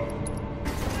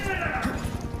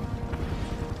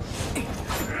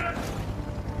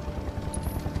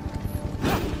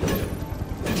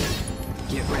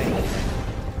 Get ready.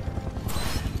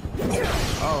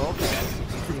 Oh, okay.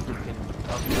 You think you can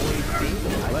avoid me?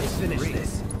 Let's finish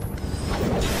this.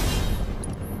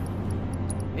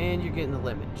 And you're getting the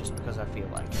limit just because I feel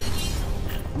like it.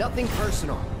 Nothing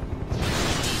personal.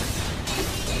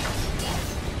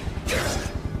 Yeah.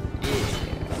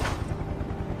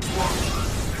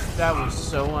 That was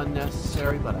so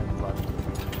unnecessary, but I loved it.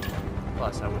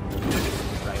 Plus, I wouldn't have done it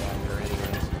right after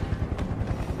anyways.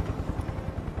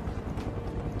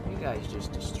 You guys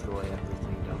just destroy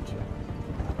everything, don't you?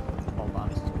 All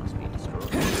boxes must be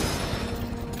destroyed.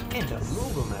 And a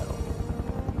Moogle medal.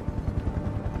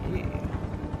 Yeah.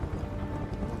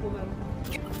 Moogle medal.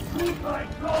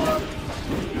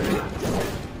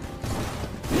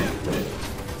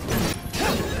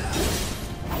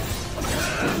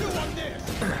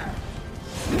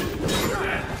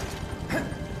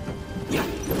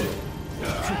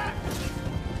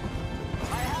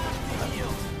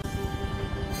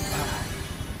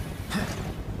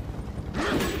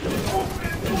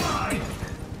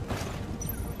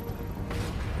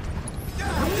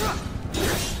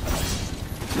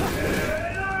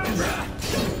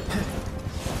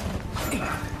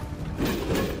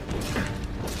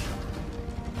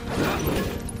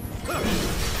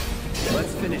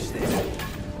 Let's finish this.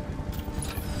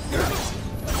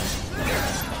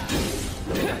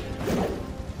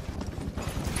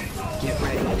 Get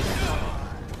ready.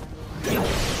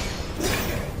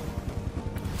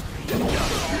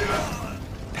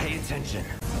 Pay attention.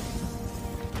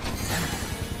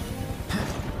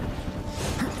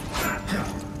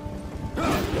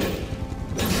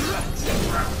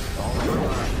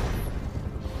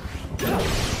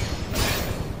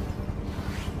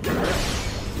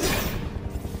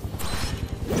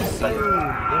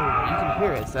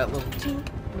 It's that little tink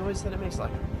noise that it makes,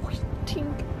 like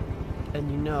tink, and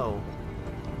you know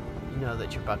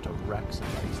that you're about to wreck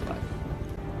somebody's life.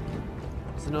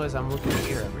 It's the noise I'm looking to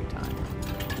hear every time.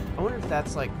 I wonder if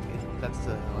that's the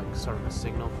sort of a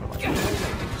signal for like who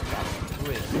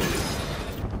is it?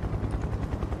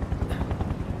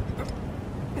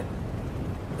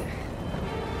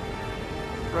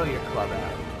 Throw your club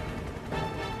out.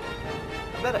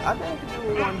 I bet I can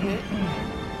do a one hit.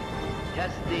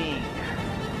 Testing.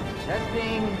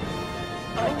 Testing.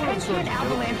 Attention,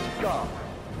 Avalanche Scum.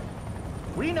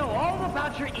 We know all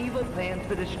about your evil plans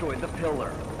to destroy the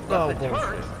pillar. But the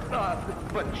Turks,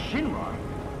 but Shinra,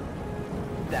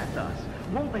 that's us,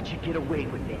 won't let you get away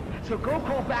with it. So go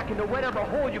crawl back into whatever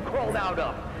hole you crawled out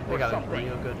of. They got something. a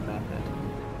real good method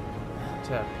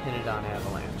to pin it on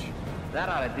Avalanche. That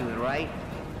ought to do it, right?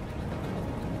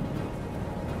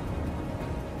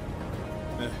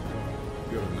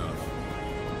 Good enough.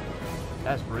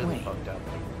 That's really fucked up.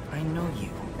 I know you.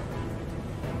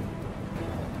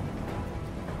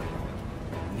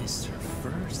 Mr.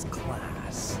 First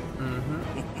Class.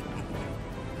 Mm-hmm.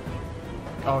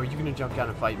 Oh, are you gonna jump down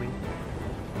and fight me?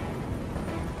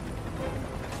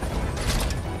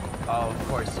 Oh, of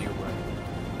course you would.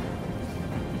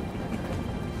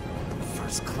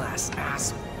 First Class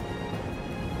asshole.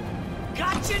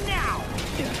 Gotcha now!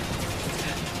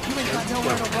 You ain't got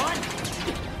nowhere to run?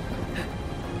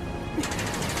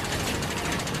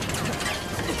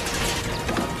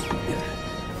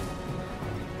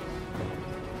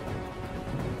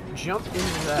 Jump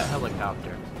into that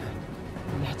helicopter.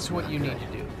 That's what you need to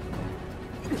do.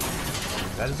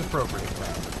 That is appropriate,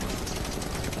 Cloud.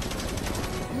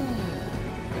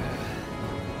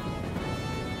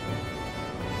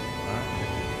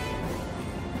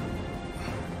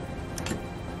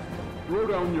 Throw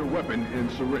down your weapon and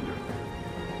surrender.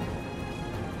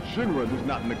 Shinra does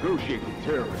not negotiate with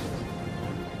terrorists.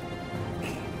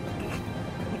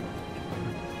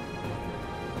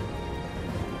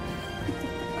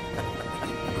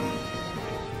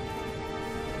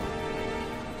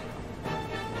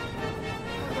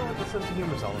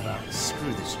 humor's all about.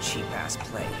 Screw this cheap-ass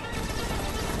play.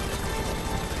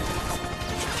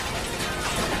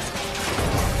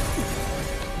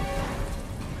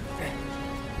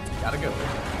 Gotta go.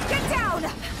 Get down!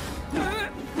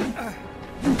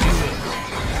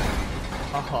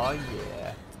 Oh,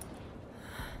 yeah.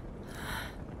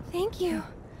 Thank you.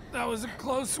 That was a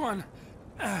close one.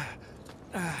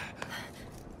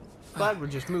 Glad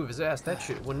would just move his ass. That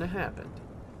shit wouldn't have happened.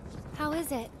 How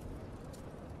is it?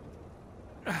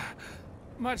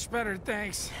 Much better,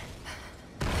 thanks.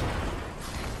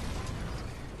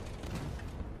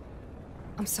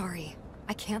 I'm sorry.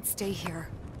 I can't stay here.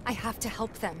 I have to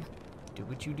help them. Do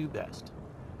what you do best.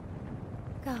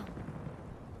 Go.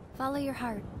 Follow your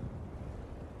heart.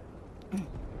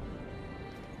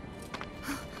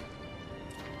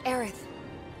 Aerith.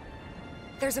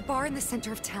 There's a bar in the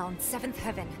center of town, Seventh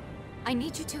Heaven. I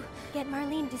need you to... Get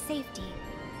Marlene to safety,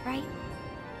 right?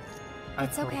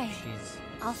 It's I hope okay. She's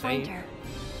I'll safe. find her.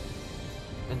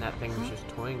 And that thing was just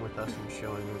toying with us and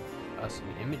showing us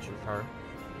an image of her.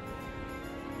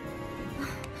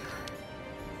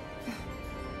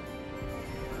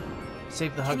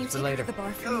 Save the Can you hugs for take her later. to the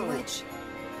bar for me, Wedge?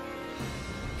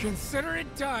 Consider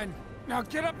it done. Now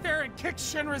get up there and kick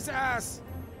Shinra's ass.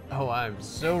 Oh, I'm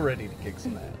so ready to kick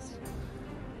some ass.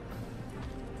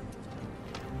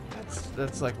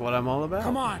 That's like what I'm all about.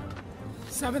 Come on.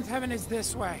 Seventh Heaven is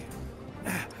this way.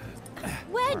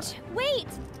 Wedge, wait!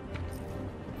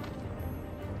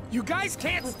 You guys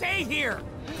can't stay here!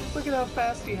 Look at how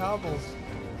fast he hobbles.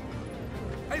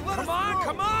 Hey, come on,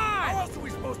 come on! How else are we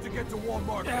supposed to get to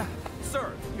Walmart?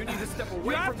 Sir, you need to step away from the gate.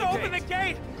 You have to open the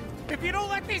gate! If you don't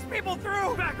let these people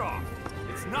through! Back off!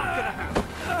 It's not gonna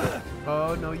happen.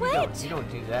 Oh, no, you don't. You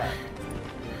don't do that.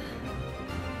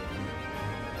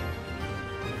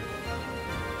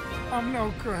 I'm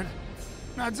no good.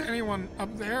 Not to anyone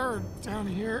up there or down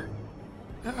here.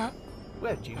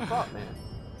 Wedge, you fought, man.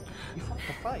 You fought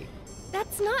the fight.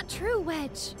 That's not true,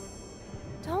 Wedge.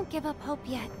 Don't give up hope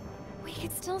yet. We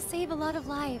could still save a lot of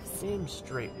lives. Aim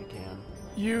straight, we can.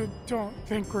 You don't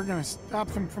think we're gonna stop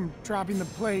them from dropping the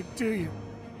plate, do you?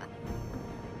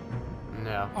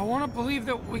 No. I want to believe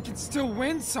that we can still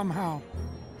win somehow.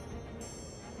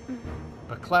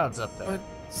 But Cloud's up there. But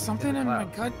something in my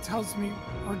gut tells me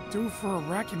we're due for a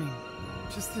reckoning.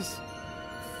 Just this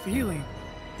feeling.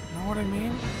 Know what I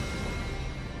mean?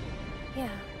 Yeah,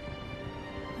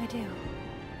 I do.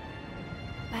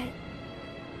 But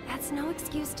that's no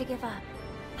excuse to give up.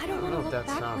 I don't want to look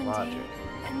back one day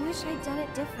and wish I'd done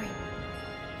it different.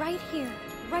 Right here,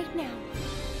 right now.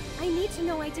 I need to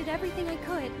know I did everything I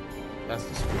could. That's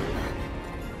the spirit.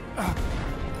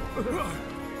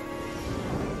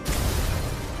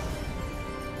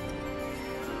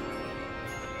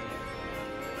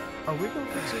 Are we gonna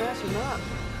kick some ass or not?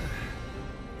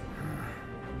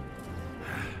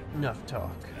 Enough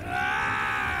talk.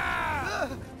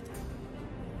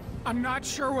 I'm not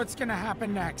sure what's gonna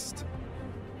happen next.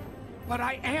 But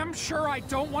I am sure I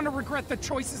don't want to regret the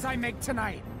choices I make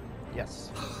tonight.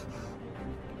 Yes.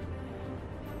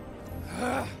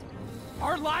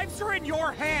 Our lives are in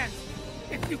your hands.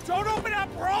 If you don't open up,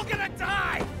 we're all gonna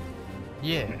die.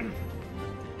 Yeah.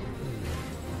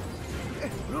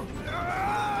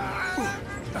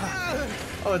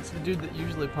 Oh, it's the dude that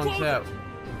usually punks out.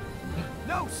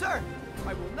 No, sir!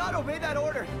 I will not obey that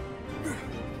order!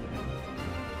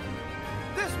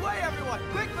 This way, everyone!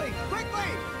 Quickly! Quickly!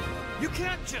 You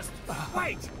can't just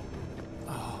fight!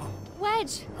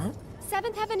 Wedge! Huh?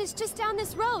 Seventh Heaven is just down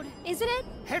this road, isn't it?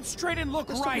 Head straight and look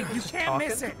right. You can't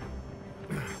miss it.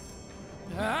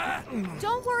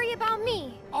 Don't worry about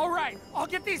me. All right, I'll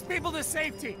get these people to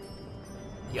safety.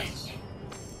 Yes.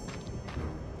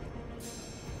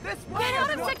 This way, get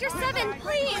out of Sector 7,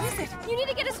 please! You need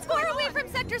to get as far away from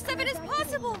Sector 7 as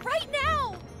possible, right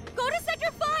now! Go to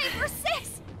Sector 5 or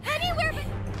 6, anywhere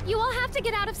but... You all have to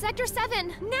get out of Sector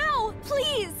 7, now,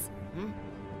 please!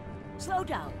 Slow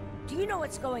down. Do you know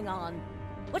what's going on?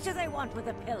 What do they want with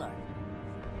the pillar?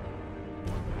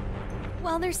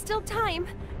 Well, there's still time,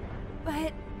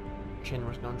 but...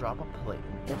 Shinra's gonna drop a plate.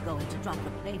 They're going to drop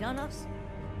the plate on us?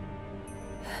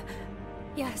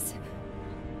 Yes.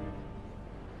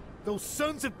 Those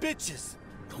sons of bitches!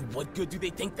 What good do they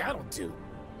think that'll do?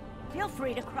 Feel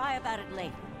free to cry about it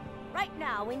later. Right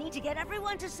now, we need to get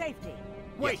everyone to safety.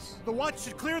 Wait, the watch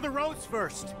should clear the roads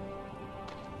first.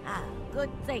 Ah, good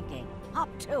thinking. Hop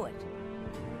to it.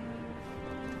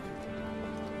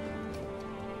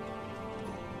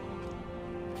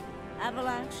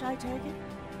 Avalanche, I take it?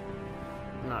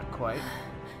 Not quite.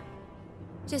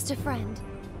 Just a friend.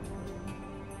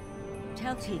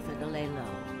 Tell Tifa to lay low.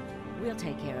 We'll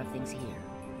take care of things here.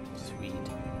 Sweet.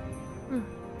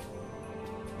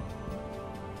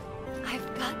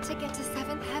 I've got to get to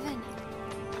 7th Heaven.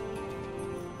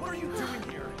 What are you doing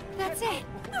here? That's it.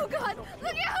 Oh God,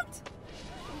 look out!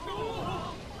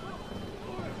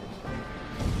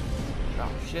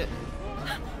 Oh shit.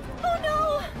 Oh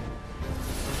no!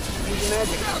 Use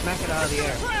magic, smack it out of the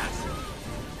air.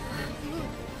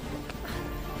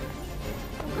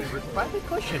 Why are they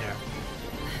pushing her?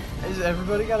 Has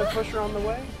everybody got a pusher on the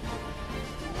way?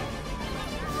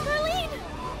 Marlene!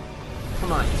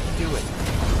 Come on, do it.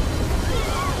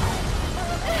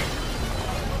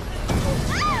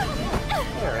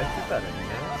 There, it's better than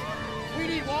that. We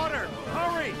need water!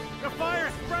 Hurry! The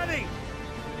fire's spreading!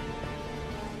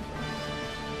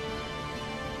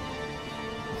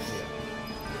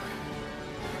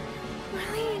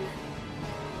 Marlene!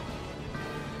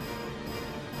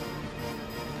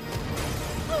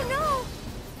 Oh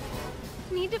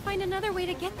no! Need to find another way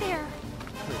to get there.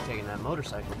 Could have taken that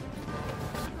motorcycle.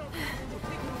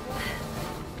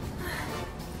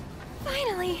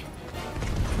 Finally!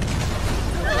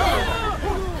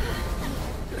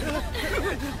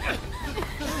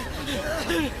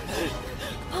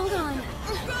 Hold on.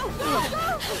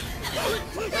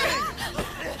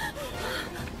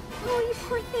 Oh, you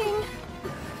poor thing.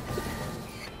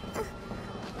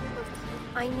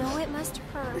 I know it must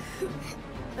hurt,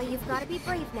 but you've got to be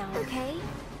brave now, okay?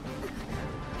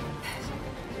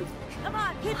 Come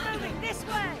on, keep moving this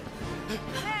way!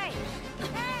 Hey!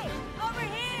 Hey! Over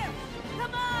here!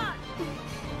 Come on!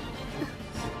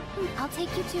 I'll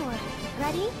take you to her.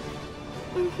 Ready?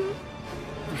 Mm-hmm.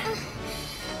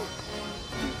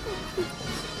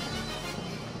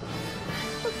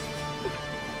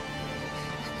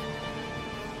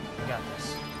 I got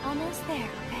this. Almost there,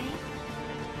 okay?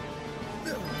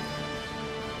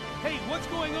 Hey, what's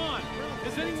going on?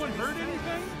 Has anyone heard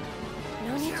anything?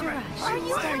 No need to rush. Are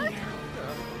you Steady hurt? now.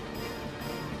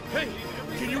 Hey,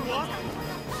 can you walk?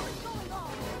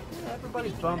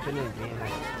 Everybody's bumping into me.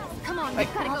 Come on, Hey,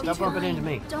 we've got to go stop to your bumping into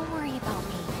lane. me. Don't worry about me.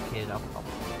 Kid, I'll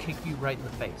kick you right in the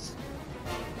face.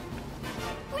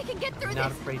 We can get through I'm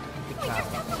not afraid to kick We a just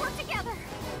child. have to work together.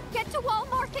 Get to Wall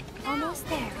Market now. Almost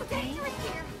there, okay?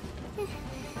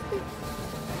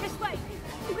 This way!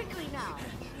 Quickly now!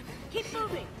 Keep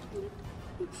moving!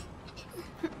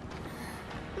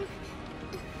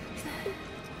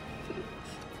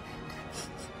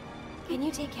 Can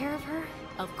you take care of her?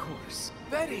 Of course.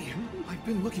 Betty! I've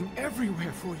been looking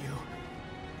everywhere for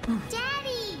you.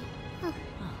 Daddy!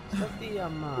 Is that the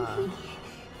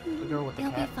girl with the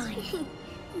You'll cat? be fine.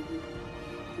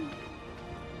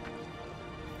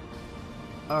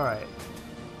 Alright.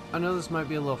 I know this might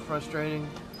be a little frustrating,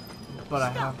 but I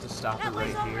have to stop it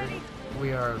right here.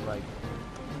 We are, like,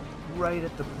 right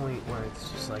at the point where it's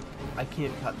just like, I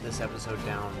can't cut this episode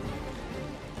down.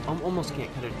 Almost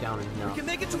can't cut it down enough. We can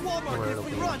make it to Walmart where if it'll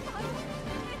we be run.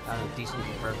 decent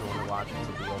for everyone to watch. It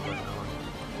to be over an hour.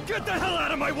 Get the hell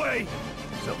out of my way!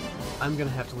 So, I'm gonna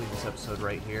have to leave this episode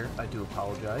right here. I do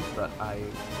apologize, but I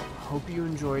hope you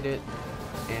enjoyed it,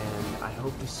 and I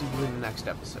hope to see you in the next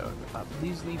episode.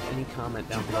 Please leave any comment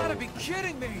down below. You gotta be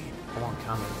kidding me! I want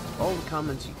comments. All the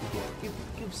comments you can give.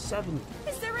 Give 7.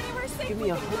 Is there anywhere safe? Give me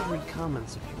 100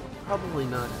 comments if you want. Probably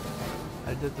not.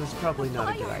 That's probably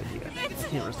not a good idea. I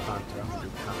can't respond to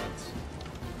 100 comments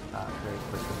very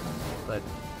quickly. But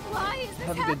Why is this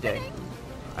have a good day. happening?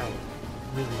 I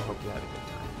really hope you had a good day.